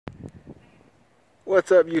What's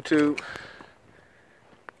up, YouTube?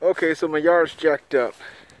 Okay, so my yard's jacked up.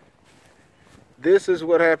 This is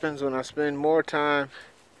what happens when I spend more time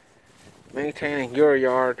maintaining your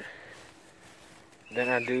yard than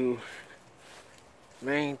I do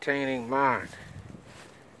maintaining mine.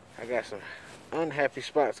 I got some unhappy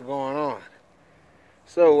spots going on.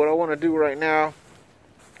 So what I want to do right now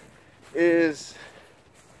is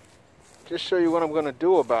just show you what I'm going to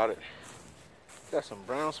do about it. Got some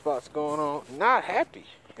brown spots going on. Not happy.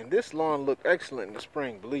 And this lawn looked excellent in the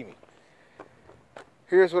spring, believe me.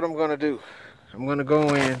 Here's what I'm going to do. I'm going to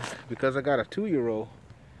go in, because I got a 2-year-old,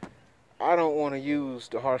 I don't want to use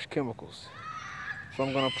the harsh chemicals. So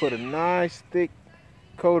I'm going to put a nice thick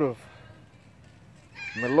coat of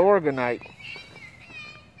milorganite.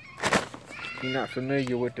 If you're not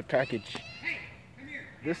familiar with the package,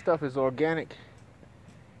 this stuff is organic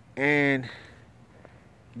and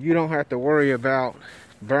you don't have to worry about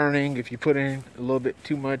burning if you put in a little bit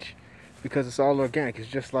too much, because it's all organic. It's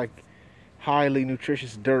just like highly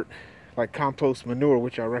nutritious dirt, like compost manure,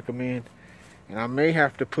 which I recommend. And I may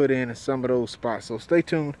have to put in some of those spots, so stay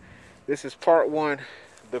tuned. This is part 1,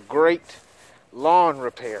 the great lawn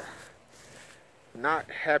repair. Not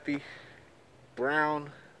happy, brown,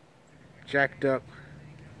 jacked up,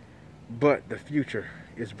 but the future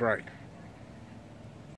is bright.